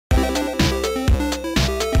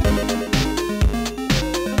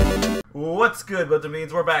What's good? But it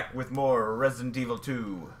means we're back with more Resident Evil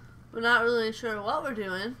 2. We're not really sure what we're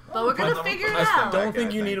doing, but we're gonna figure it I out. don't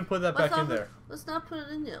think you need to put that back in there. Let's not put it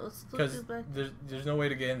in yet. Let's do Because it back. there's no way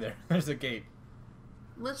to get in there. There's a gate.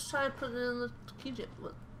 Let's try to put it in the key jet.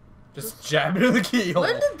 Just jab it in the keyhole.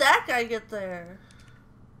 When did that guy get there?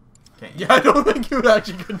 Yeah, I don't think you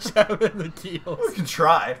actually can jab it in the keyhole. We can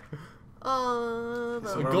try. So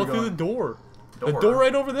where go are we through the going? door. The door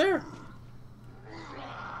right over there.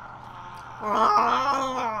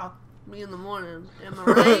 Me in the morning. Am I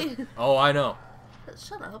right? Oh, I know.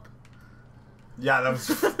 Shut up. Yeah, that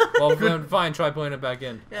was... Well, then fine. Try putting it back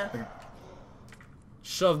in. Yeah.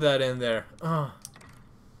 Shove that in there.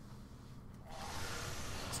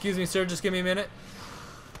 Excuse me, sir. Just give me a minute.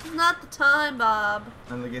 It's not the time, Bob.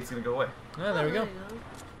 And the gate's gonna go away. Yeah, there we go.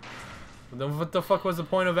 Then what the fuck was the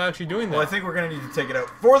point of actually doing that? Well, I think we're gonna need to take it out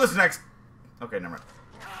for this next... Okay, never mind.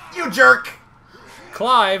 You jerk!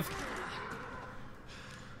 Clive.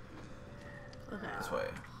 Okay. This way.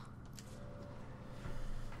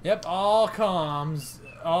 Yep, all comms.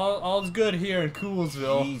 All's good here in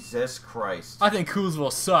Coolsville. Jesus Christ. I think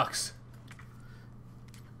Coolsville sucks.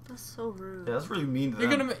 That's so rude. Yeah, that's really mean to You're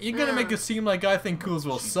them. gonna make it seem like I think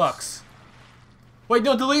Coolsville sucks. Wait,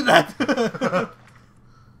 no, delete that.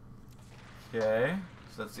 Okay,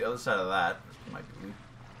 so that's the other side of that. Might be loot.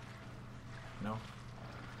 No.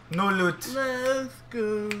 No loot. Let's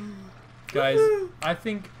go. Guys, I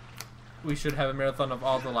think we should have a marathon of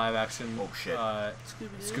all the live action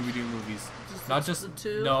Scooby-Doo movies. Not just the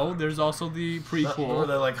two? No, there's also the prequel. Or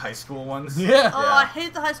the like high school ones. Yeah. Oh, I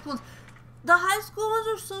hate the high school ones. The high school ones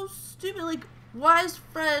are so stupid. Like, why is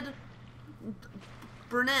Fred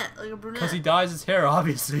brunette? Like a brunette. Because he dyes his hair,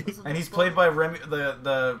 obviously. And he's played by Remy,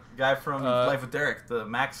 the guy from Life with Derek, the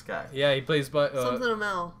Max guy. Yeah, he plays by something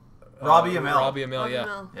Amell. Robbie Amell. Robbie Amell, yeah.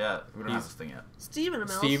 Amell. Yeah, we don't have this thing yet. Stephen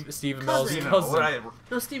Amell's Stephen cousin. Amell's cousin.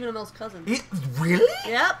 No, Stephen Amell's cousin. Really?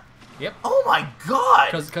 Yep. Yep. Oh my god!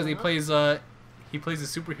 Because he plays a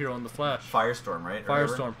superhero in the Flash. Firestorm, right? Or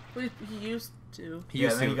Firestorm. Well, he used to. He Yeah,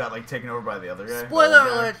 used and then to. he got like taken over by the other guy. Spoiler the old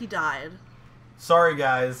guy. alert, he died. Sorry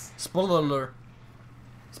guys. Spoiler alert.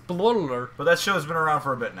 Spoiler alert. But that show's been around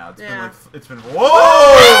for a bit now. It's been Yeah. like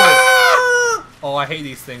whoa! Oh, I hate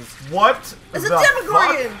these things. What? It's a the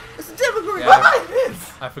Demogorgon! fuck? It's a Demogorgon! Yeah. It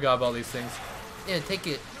is! I forgot about these things. Yeah, take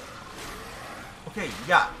it. Okay,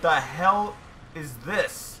 yeah, the hell is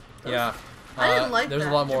this? Yeah. I didn't like there's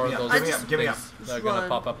that. a lot more Give of me those up, give me up. things that are Just gonna run.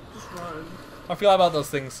 pop up. Just run. I forgot about those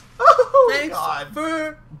things. Oh Thanks god.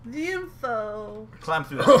 for the info. Climb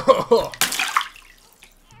through that. Oh,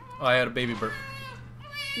 I had a baby burp.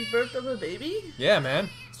 You burped up a baby? Yeah, man.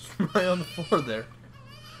 It's right on the floor there.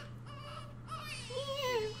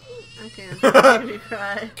 I can't make me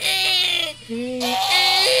cry.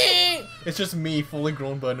 It's just me, fully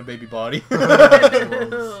grown but in a baby body.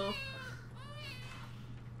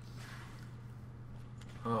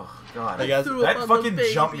 Oh god. Hey, guys, Threw up That on fucking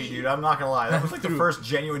the jumped me, baby. dude. I'm not gonna lie. That was like the first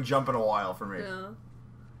genuine jump in a while for me. Yeah.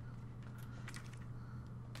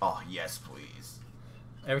 Oh, yes, please.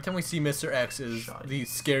 Every time we see Mr. X is Shoddy. the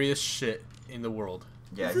scariest shit in the world.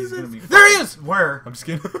 Yeah, This he's is gonna it. be. There he fucking- is! Where? I'm just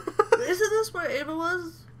kidding. Isn't this where Ava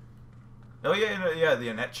was? Oh yeah, yeah, the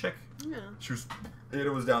Annette chick. Yeah. She was.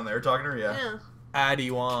 Ada was down there talking to her. Yeah. Yeah. Addy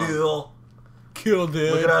Wong. Kill. Killed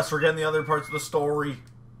it. Look at us. We're getting the other parts of the story.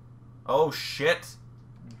 Oh shit.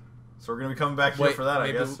 So we're gonna be coming back here for that,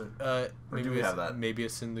 maybe, I guess. Or maybe do we have that? Maybe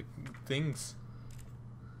it's in the things.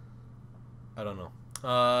 I don't know.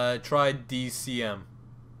 Try DCM.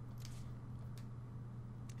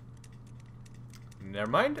 Never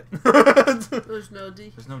mind. There's no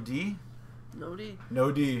D. There's no D. No D.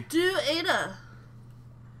 No D. Do Ada.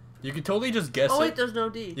 You could totally just guess Oh wait, it. there's no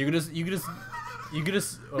D. You could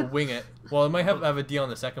just wing it. Well, it might have a D on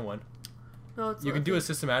the second one. No, it's You not. can do it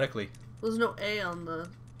systematically. There's no A on the.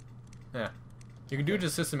 Yeah. You can do it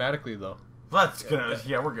just systematically though. That's gonna.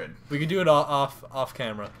 Yeah, we're good. We can do it off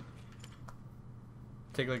camera.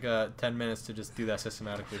 Take like 10 minutes to just do that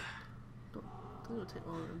systematically. It would take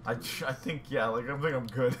longer. I think yeah. Like I think I'm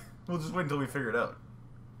good. We'll just wait until we figure it out.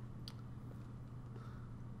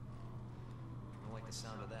 I don't like the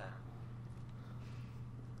sound of that.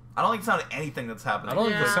 I don't like the sound of anything that's happening. I don't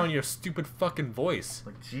like the Yeah. sound of your stupid fucking voice.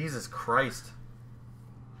 Like Jesus Christ.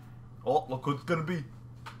 Oh, look who it's gonna be.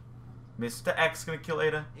 Mr. X gonna kill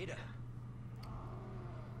Ada. Ada.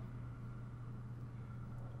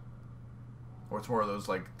 Or it's more of those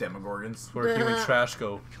like Demogorgons. Where human trash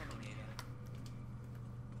go. Come on, Ada.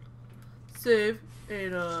 Save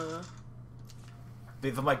Ada.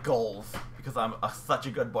 These are my goals because I'm such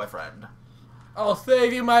a good boyfriend. I'll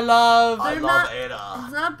save you, my love. I love Ada.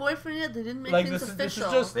 It's not a boyfriend yet. They didn't make Like, things this official.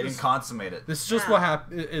 is just... They didn't consummate it. This is just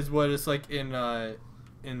what it's like in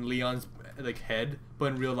Leon's like head,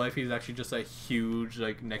 but in real life he's actually just a huge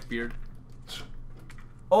like neck beard.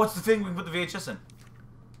 Oh, it's the thing we can put the VHS in.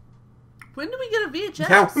 When did we get a VHS?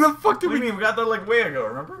 Yeah, when the fuck did What do you mean? We got that like way ago,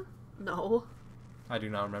 remember? No. I do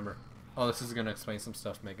not remember. Oh, this is gonna explain some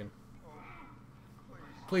stuff, Megan.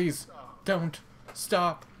 Please, don't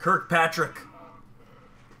stop. Kirkpatrick.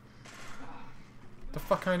 The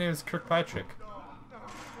fuck kind of name is Kirkpatrick?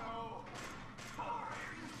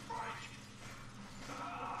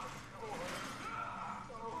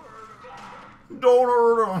 Don't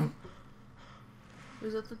hurt him.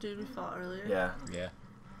 Was that the dude we fought earlier? Yeah. Yeah.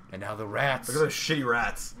 And now the rats. Look at those shitty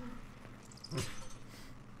rats.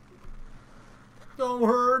 Don't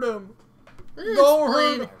hurt him. Don't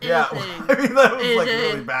hurt him. Yeah, I mean that was like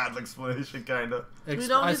a really bad explanation, kind of.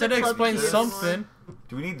 I said explain something.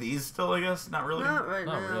 Do we need these still? I guess not really. Not right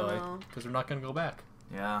Not now. really, because we're not gonna go back.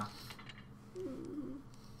 Yeah.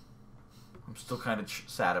 I'm still kind of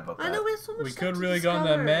sad about that. I know we have so much. We stuff could to really go on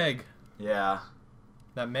that discover. Meg. Yeah.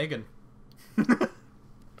 That Megan.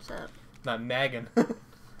 What's up? Not Megan. Well,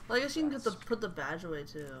 I guess you can put the badge away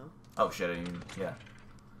too. Oh shit! I didn't even, yeah.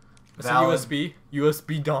 It's a USB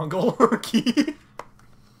dongle key.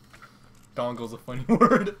 Dongle's a funny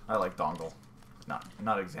word. I like dongle.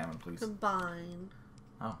 Not examine, please. Combine.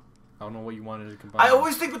 Oh. I don't know what you wanted to combine. I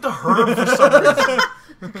always think with the herb for some reason.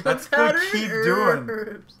 That's what I keep doing.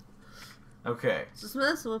 Herbs. Okay. Just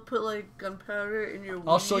mess with put like gunpowder in your.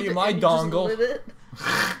 I'll show weed you my and just dongle. lit it.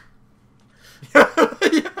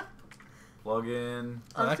 Yeah. Plug in.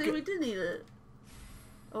 I think we did need it.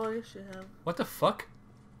 Oh, I guess you have. What the fuck?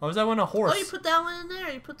 Why was that one a horse? Oh, you put that one in there.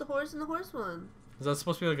 You put the horse in the horse one. Is that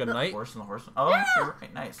supposed to be like a knight? Horse and the horse. Oh, Yeah. you're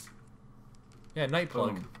right. Nice. Yeah, knight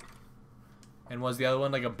plug. Boom. And was the other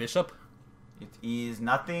one like a bishop? It is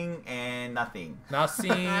nothing and nothing.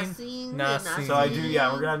 Nothing. Nothing. So I do.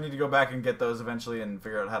 Yeah, we're gonna need to go back and get those eventually and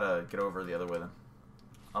figure out how to get over the other way then.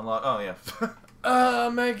 Unlock. Oh yeah.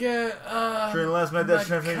 Megan. Train last my dash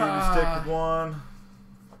train you stick with one.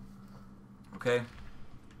 Okay.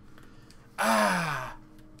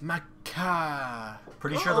 My car.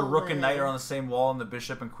 Pretty sure the rook and knight man. are on the same wall and the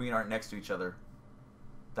bishop and queen aren't next to each other.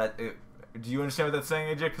 Do you understand what that's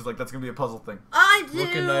saying, AJ? Because like that's gonna be a puzzle thing. I do.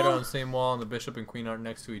 Rook and knight are on the same wall, and the bishop and queen aren't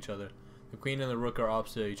next to each other. The queen and the rook are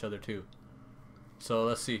opposite each other too. So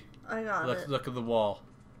let's see. I got Let's it. look at the wall.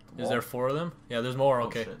 The Is wall? there 4 of them? Yeah, there's more. Oh,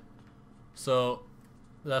 Okay. shit. So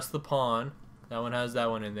that's the pawn. That one has that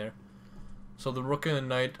one in there. So the rook and the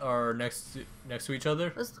knight are next to each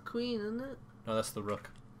other. That's the queen, isn't it? No, that's the rook.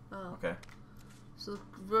 Oh. Okay. So the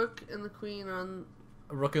rook and the queen are on.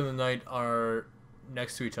 Rook and the knight are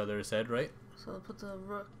next to each other. It said, right? So I'll put the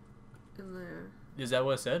rook in there. Is that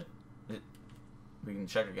what it said? We can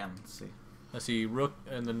check again. Let's see. Let's see. Rook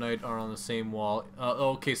and the knight are on the same wall.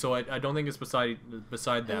 Okay, so I don't think it's beside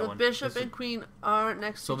that And the one. bishop and queen are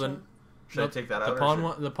next So to each then, other. Should I take that the out?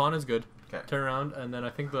 pawn. The pawn is good. Okay. Turn around, and then I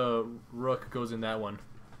think the rook goes in that one.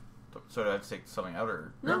 So do I have to take something out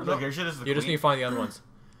or? No. Look, here shit is the You just queen. need to find the other ones.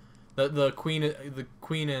 The queen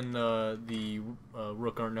and the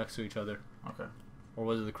rook aren't next to each other. Okay. Or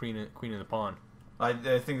was it the queen and the pawn? I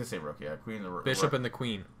think they say rook. Yeah, queen and the rook. Bishop and the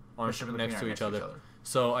queen aren't Bishop and the next queen to aren't each other.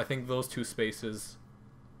 So I think those 2 spaces.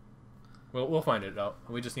 We'll find it out.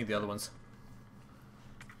 We just need the other ones.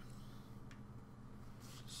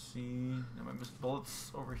 See, now my missed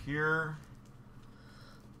bullets over here.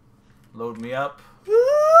 Load me up.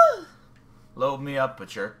 Load me up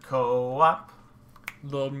at your co-op.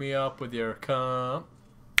 Load me up with your comp.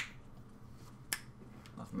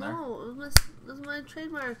 Nothing there. No, this is my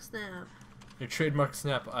trademark snap. Your trademark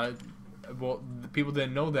snap. Well, the people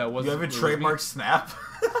didn't know that was. You have a trademark snap.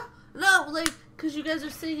 No, like, cause you guys are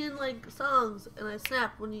singing like songs, and I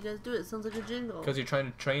snap when you guys do it. It sounds like a jingle. Because you're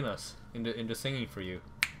trying to train us into singing for you.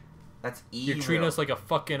 That's evil. You're treating us like a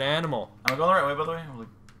fucking animal. I'm going the right way, by the way. I'm like,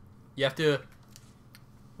 You have to.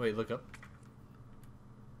 Wait, look up.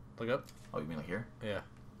 Look up. oh, you mean like here? Yeah.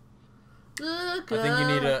 Look I up. think you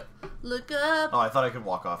need to. Look up. Oh, I thought I could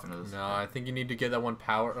walk off into this. No, I think you need to get that one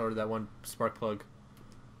power or that one spark plug.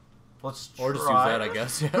 Let's try. Or just use that, I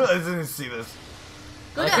guess. Yeah. I didn't see this.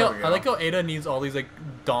 Go I like, down. how, I like how Ada needs all these like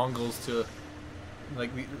dongles to, like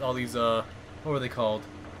all these what were they called?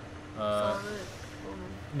 Solid.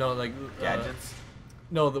 No, like Gadgets.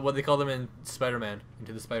 No, what they call them in Spider-Man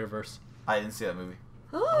Into the Spider-Verse. I didn't see that movie.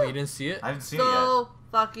 Oh, you didn't see it? I haven't seen it yet. So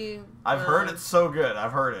fucking. I've heard it's so good.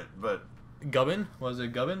 I've heard it, but Gubbin? Was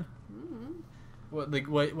it Gubbin?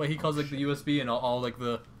 Mm-hmm. What he calls like the USB and all like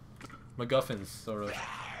the MacGuffins sort of.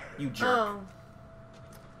 you jerk. Oh.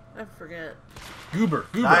 I forget. Goober.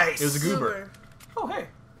 Nice. It was a goober. Oh, hey.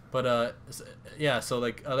 But yeah. So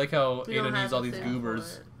like, I like how We don't Ada have needs all the these thing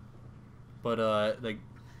goobers, for it. but like,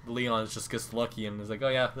 Leon just gets lucky and is like, oh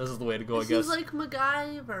yeah, this is the way to go. I guess. He's like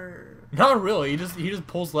MacGyver. Not really. He just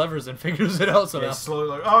pulls levers and figures it out somehow. Yeah, slowly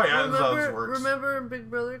like, oh yeah, this is how this works. Remember in Big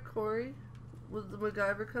Brother Corey with the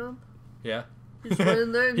MacGyver comp? Yeah. He just went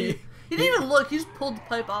in there and he didn't even look. He just pulled the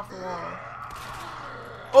pipe off the wall.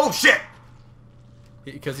 Oh shit!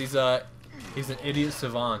 Because he's an idiot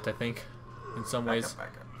savant, I think, in some ways.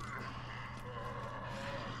 Back up.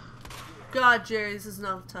 God, Jerry, this is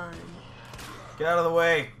not time. Get out of the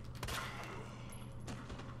way.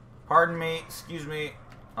 Pardon me. Excuse me.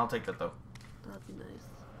 I'll take that though. That'd be nice.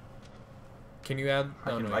 Can you add?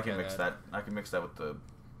 I can mix that. I can mix that with the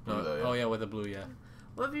blue though. Yeah. Oh yeah, with the blue, yeah.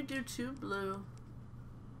 What if you do 2 blue?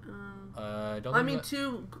 I don't. I mean,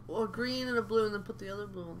 2 or green and a blue, and then put the other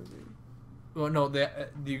blue on the green. Well, no,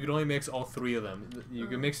 you can only mix all 3 of them. You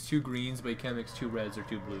can mix 2 greens, but you can't mix 2 reds or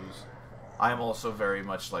 2 blues. I am also very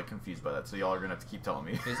much like confused by that, so y'all are gonna have to keep telling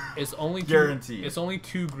me. It's only guaranteed. It's only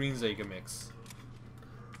 2 greens that you can mix.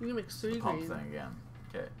 You can mix 3 Pump green. thing again.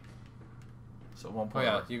 Okay. So 1 point.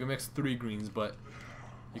 Oh yeah, you can mix 3 greens, but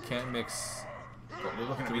you can't mix. Don't be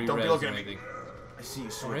looking at 3 me. Don't be reds looking or at me. anything. I see you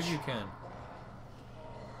Or switch. maybe you can.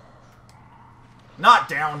 Not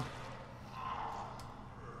down.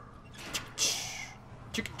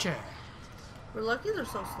 Chick-cha. We're lucky they're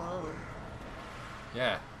so slow.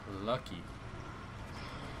 Yeah, lucky.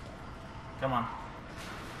 Come on.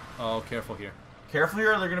 Oh, careful here. Careful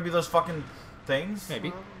here. Are there gonna be those fucking things?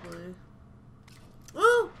 Maybe. Probably.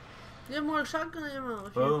 Ooh! You have more shotgun ammo.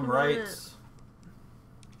 If you Boom. promote Right. it.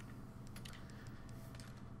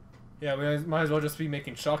 Yeah, we might as well just be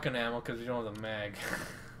making shotgun ammo because we don't have the mag.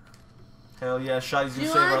 Hell yeah, Shotty's Do gonna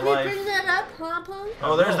you save our want me to life. bring that up, huh, Punk?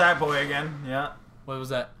 Oh, there's that boy again. Yeah. What was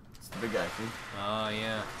that? It's the big guy, see? Oh,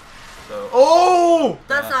 yeah. So. Oh!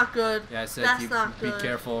 That's Yeah. not good. Yeah, I said That's not be good.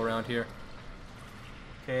 careful around here.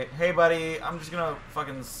 Okay. Hey, buddy. I'm just gonna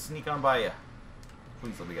fucking sneak on by you.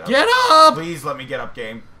 Please let me get up. Get up! Please let me get up,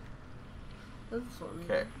 game. That's funny.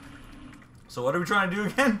 Okay. So what are we trying to do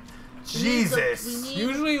again? We need the- Jesus. we need-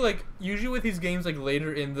 Usually with these games, like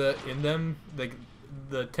later in them, like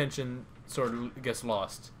the tension sort of gets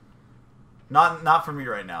lost. Not for me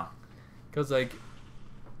right now. Cause like,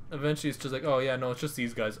 eventually it's just like, oh yeah, no, it's just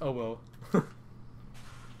these guys. Oh well.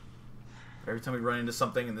 Every time we run into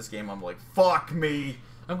something in this game, I'm like, fuck me.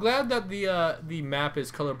 I'm glad that the map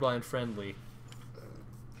is colorblind friendly.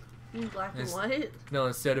 In black and It's- white? No,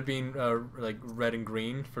 instead of being like red and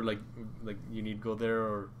green for like you need to go there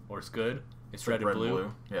or it's good. It's red and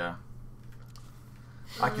blue. Yeah.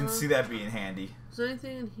 I can see that being handy. Is there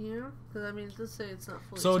anything in here? Because I mean, it does say it's not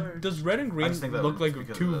fully So charged. does red and green just think that look was like because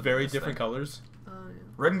of 2 the- very this different thing. colors? Oh, yeah.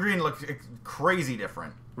 Red and green look crazy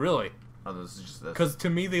different. Really? Oh, this is just this. Because to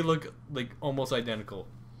me they look like almost identical.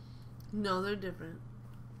 No, they're different.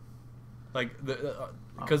 Like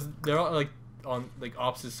because they're all like on like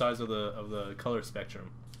opposite sides of the color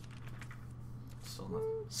spectrum. Still not.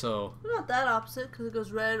 So They're not that opposite because it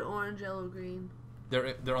goes red, orange, yellow, green.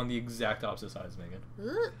 they're on the exact opposite sides, Megan.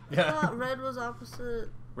 Is it? Yeah. I thought red was opposite.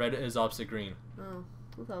 Red is opposite green. Oh,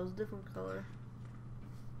 I thought it was a different color.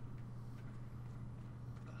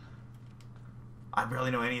 I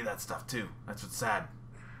barely know any of that stuff too. That's what's sad.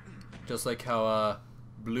 Just like how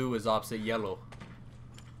blue is opposite yellow.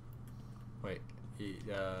 Wait.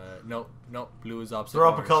 No, blue is opposite Throw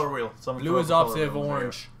orange. up a color wheel. Someone Blue throw is up a color opposite of wheel in there.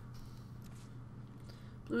 orange.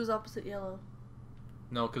 Blue is opposite yellow.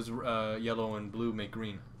 No, because yellow and blue make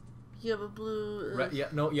green. Yeah, but blue is...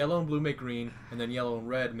 Yellow and blue make green, and then yellow and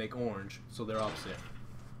red make orange, so they're opposite.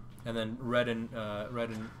 And then red and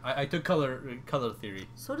I took color theory.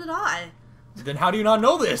 So did I. Then how do you not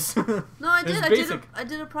know this? No, I It's did. basic. I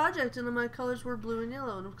did a project, and my colors were blue and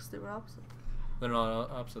yellow because they were opposite. They're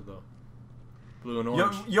not opposite though. Blue and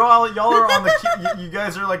orange. Y'all are on the. You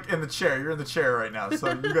guys are like in the chair. You're in the chair right now, so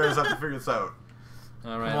you guys have to figure this out.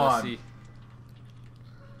 All right, Come let's on. see.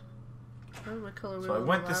 Where's my color wheel So I on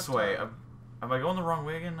went the this way. laptop? Am I going the wrong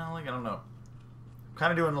way again now? Like I don't know. I'm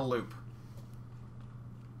kind of doing a loop.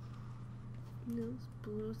 No, it's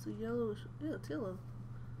blue. It's a yellowish. Yeah, it's yellow.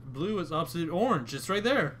 Blue is opposite orange. It's right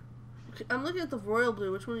there. Okay, I'm looking at the royal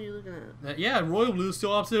blue. Which one are you looking at? Yeah, royal blue is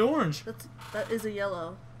still opposite orange. That is a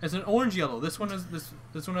yellow. It's an orange yellow. This one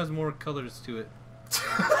has more colors to it.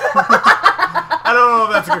 I don't know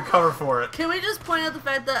if that's a good cover for it. Can we just point out the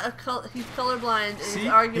fact that he's colorblind and See? he's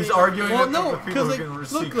arguing? He's arguing Well, that no, the people 'cause, who like, can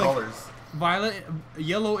see look, like- colors.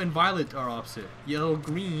 Yellow and violet are opposite. Yellow,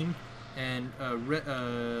 green, and red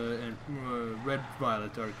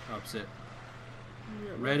violet are opposite.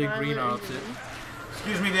 Yeah, Red and green are violet, opposite. green.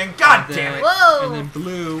 Excuse me, then. God And damn then- it! Whoa! And then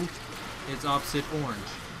blue is opposite orange.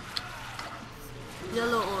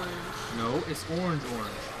 Yellow, orange. No, it's orange.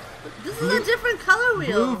 This Blue- is a different color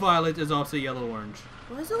wheel. Blue violet is opposite yellow orange.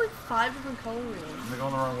 Why is there like 5 different color wheels? Am I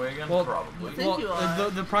going the wrong way again? Well, Probably. I think you are.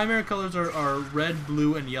 The primary colors are red,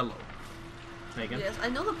 blue, and yellow. Megan. Yes, I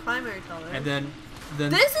know the primary color. And then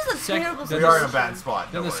This is a terrible then We are in a situation. bad spot.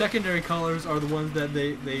 Then don't the worry. secondary colors are the ones that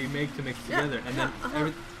they make to mix Yeah, together, and then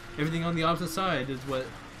yeah, everything on the opposite side is what.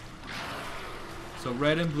 So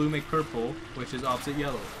red and blue make purple, which is opposite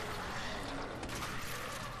yellow.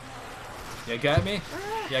 You got me?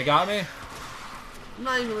 You got me? I'm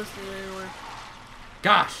not even listening anymore.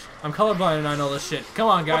 Gosh, I'm colorblind and I know this shit. Come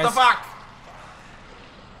on, guys. What the fuck?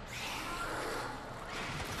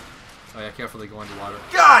 Oh yeah, carefully go underwater.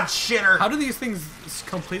 God, shitter! How do these things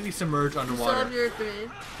completely submerge Still have underwater? your grade.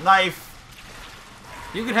 Knife.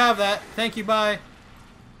 You can have that. Thank you. Bye.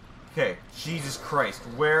 Okay, Jesus Christ.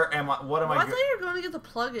 Where am I? What am Oh, I? I thought you were going to get the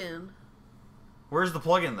plug-in. Where's the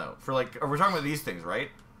plug-in though? For like, we're talking about these things, right?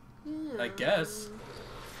 Yeah. I guess.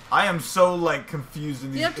 I am so like confused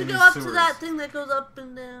in these. You have to in go these up sewers. to that thing that goes up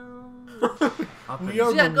and down. Up We and,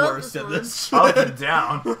 are Yeah, the go worst this at one. this. up and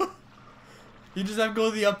down. You just have to go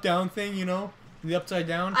to the up-down thing, you know? The upside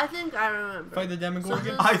down. I think I remember. Fight the Demogorgon.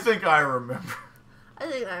 So I think I remember. I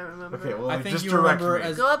think I remember. Okay, well, I think just you direct remember me.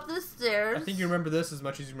 as- Go up the stairs. I think you remember this as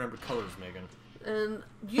much as you remember colors, Megan. And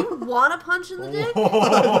you want to punch in the dick?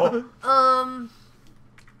 Oh.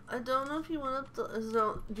 I don't know if you went up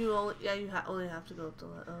the. Do you only? Yeah, you only have to go up the.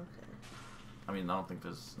 Okay. I mean, I don't think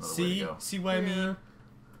there's another way to See? go. See what I Yeah. mean?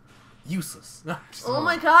 Useless. Oh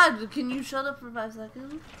my God! Can you shut up for 5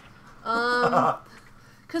 seconds?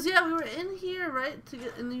 Cause yeah, we were in here, right? To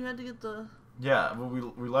get, and you had to get the. Yeah, well,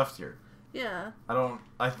 we left here. Yeah. I don't.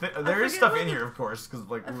 I think there is forget stuff where in the- here, of course, because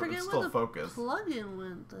like I we're forget still where the focused. plug-in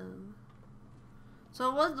went then. So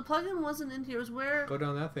it was the plug-in wasn't in here. It was where Go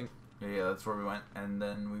down that thing. Yeah, that's where we went, and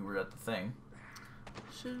then we were at the thing.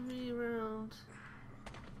 should be around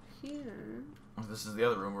here. This is the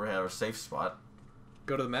other room where we had our safe spot.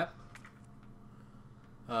 Go to the map.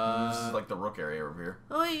 This is like the rook area over here.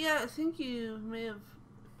 Oh wait, yeah, I think you may have.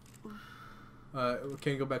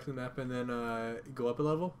 Can you go back to the map and then go up a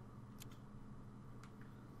level?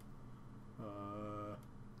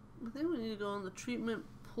 I think we need to go in the treatment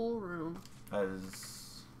pool room. That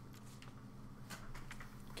is.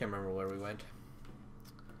 Can't remember where we went.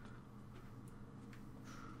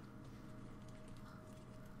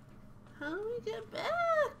 How do we get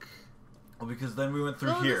back? Well, because then we went through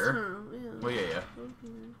Go this here. room, yeah. Well, yeah.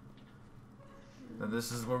 Okay. And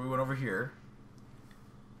this is where we went over here.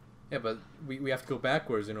 Yeah, but we have to go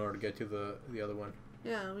backwards in order to get to the other one.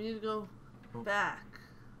 Yeah, we need to go Oh. back.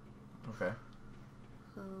 Okay.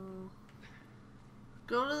 So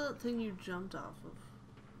go to the thing you jumped off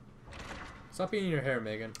of. Stop eating your hair,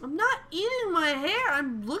 Megan. I'm not eating my hair.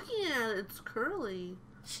 I'm looking at it. It's curly.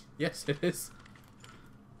 Yes, it is.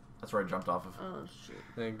 That's where I jumped off of. Oh shit.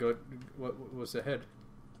 Then go. What was ahead?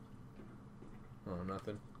 Oh,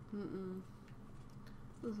 nothing.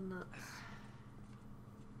 This is nuts.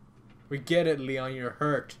 We get it, Leon. You're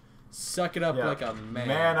hurt. Suck it up Yeah. like a man.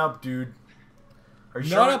 Man up, dude. Are you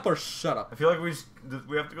Shut sure? up or shut up. I feel like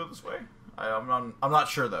we have to go this way. I'm not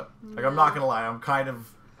sure though. Like I'm not gonna lie. I'm kind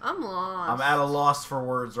of. I'm lost. I'm at a loss for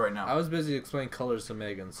words right now. I was busy explaining colors to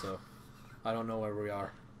Megan, so I don't know where we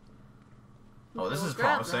are. Oh, this Okay, is we'll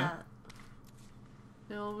grab promising. that.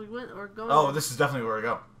 Yeah, well, we're going. Oh, this is definitely where to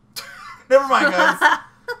go. Never mind, guys.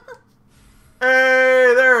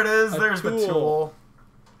 Hey, there it is. A There's the tool. tool.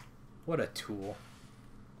 What a tool.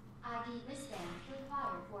 ID wristband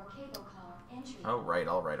required for cable car entry. All right.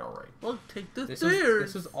 Well, take the This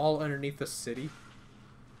stairs. is all underneath the city.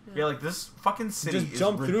 Yeah, like this fucking city Just is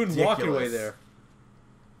jump through and walk your way ridiculous. there.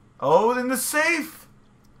 Oh, in the safe.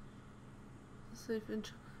 Safe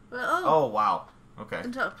intro. Oh wow. Okay.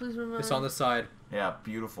 Intro, please remember. It's on the side. Yeah,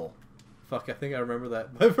 beautiful. Fuck, I think I remember that.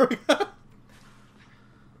 I forgot.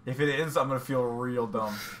 If it is, I'm gonna feel real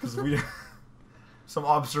dumb because we some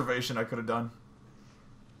observation I could have done.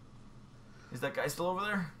 Is that guy still over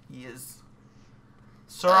there? He is.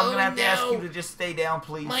 Sir, I'm gonna have to ask you to just stay down,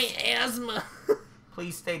 please. asthma.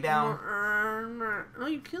 Please stay down. Oh,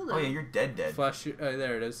 you killed it. Oh yeah, you're dead. Flash.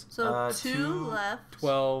 There it is. So two two- left.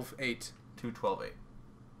 12, 8. 2, 12, 8.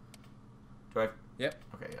 Do I? Yep.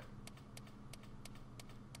 Okay, yeah.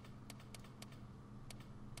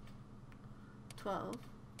 12.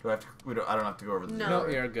 Do I have to? I don't have to go over the. No. No,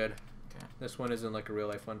 zero, you're good. Okay. This one isn't like a real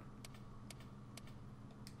life one.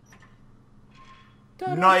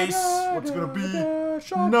 Nice. What's it gonna be?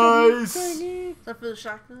 Shotgun Nice. thingy. Is that for the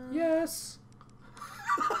shotgun? Yes.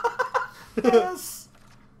 Yes.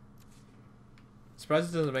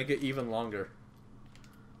 Surprised it doesn't make it even longer.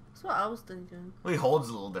 That's what I was thinking. Well, he holds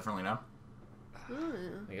a little differently now. Oh,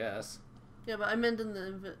 yeah. I guess. Yeah, but I meant in the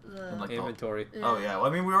In, like, Inventory. yeah. Oh yeah. Well, I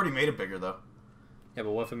mean, we already made it bigger though. Yeah,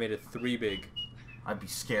 but what if I made it 3 big? I'd be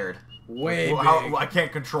scared. Way Well, big. I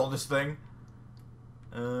can't control this thing.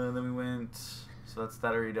 Then we went. So that's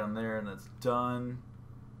that area down there, and that's done.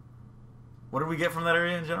 What did we get from that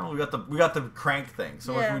area in general? We got the crank thing.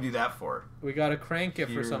 So what Yeah. can we do that for? We gotta crank it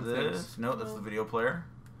for Hear some this? things. No, that's the video player.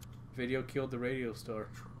 Video killed the radio store.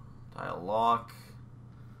 Dial lock.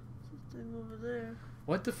 Thing over there.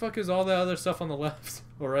 What the fuck is all that other stuff on the left?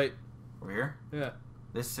 Or right? Over here. Yeah.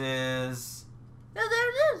 This is. Yeah, there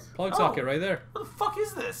it is. Plug Oh. socket right there. What the fuck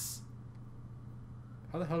is this?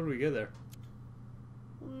 How the hell did we get there?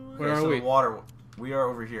 Where Where Okay, are so we? The water. We are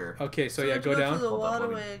over here. Okay, so we yeah, have to go down. to the Hold up, let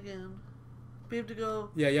me- waterway again. We have to go.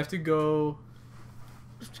 Yeah, you have to go.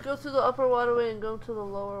 Just go through the upper waterway and go to the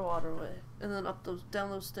lower waterway, and then down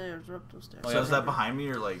those stairs or up those stairs. Oh, So yeah. is that behind me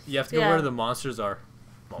or like? You have to go Yeah. where the monsters are.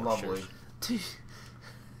 Lovely. Monsters.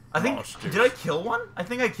 I think. Monsters. Did I kill one? I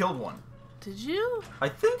think I killed one. Did you? I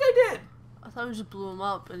think I did. I thought we just blew him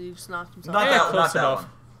up and he just knocked himself Not Yeah, that. out. close Not that enough.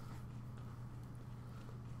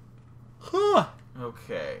 Huh. one.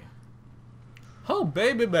 Okay. Oh,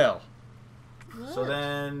 baby bell. So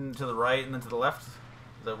then to the right and then to the left. Is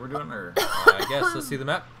that what we're doing or? I guess. Let's see the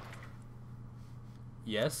map.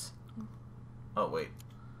 Yes. Oh wait.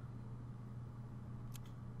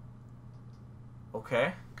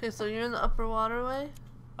 Okay. Okay, so you're in the upper waterway.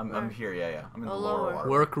 I'm here. Yeah. I'm in the Oh, lower lower. water.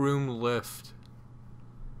 Workroom lift.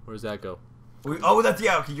 Where does that go? That's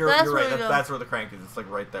yeah. Okay, you're That's right. where we That's, go. that's where the crank is. It's like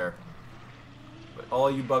right there. But all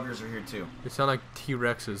you buggers are here too. They sound like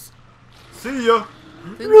T-Rexes. See ya.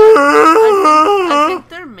 I think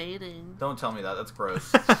they're mating. Don't tell me that. That's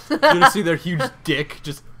gross. You gonna see their huge dick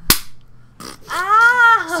just.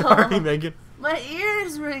 Ow! Sorry, Megan. My ear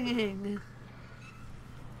is ringing.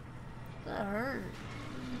 That hurt.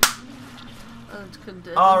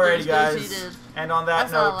 Alrighty, guys. Did. And on that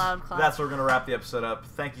That's not a note, loud clap. that's where we're gonna wrap the episode up.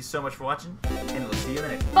 Thank you so much for watching, and we'll see you in the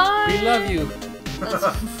next. Bye. We love you.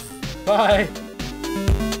 That's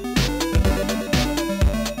Bye.